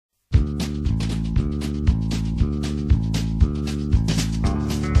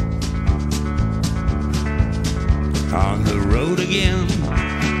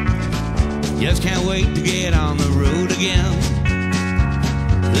just can't wait to get on the road again.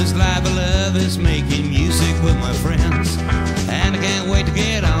 This life of love is making music with my friends, and I can't wait to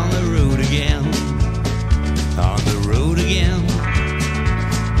get on the road again. On the road again,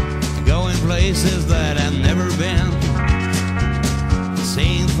 going places that I've never been,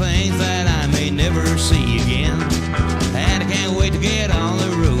 seeing things that I may never see again, and I can't wait to get on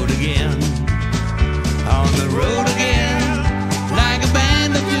the road again. On the road again, like a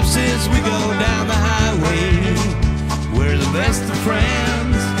band of gypsies, we go down the highway. We're the best of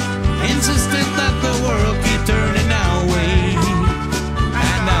friends, insistent that the world keep turning our way,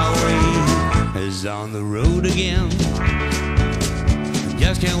 and our way is on the road again.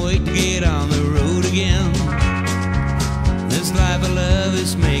 Just can't wait to get on the road again. This life of love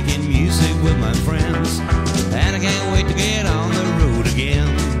is making music with my friends, and I can't wait to get on the road again.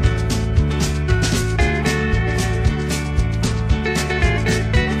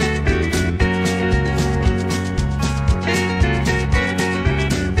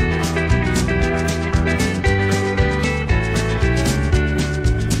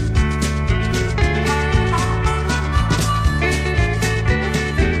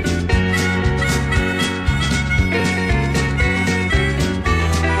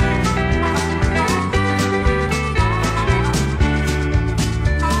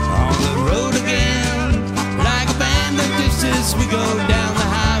 We go down the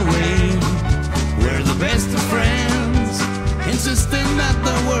highway, we're the best of friends, insisting that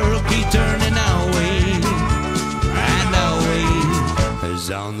the world keep turning our way, and our way is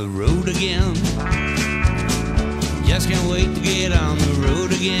on the road again. Just can't wait to get on the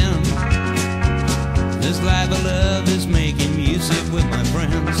road again. This life of love is making music with my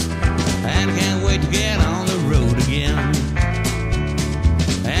friends, and I can't wait to get on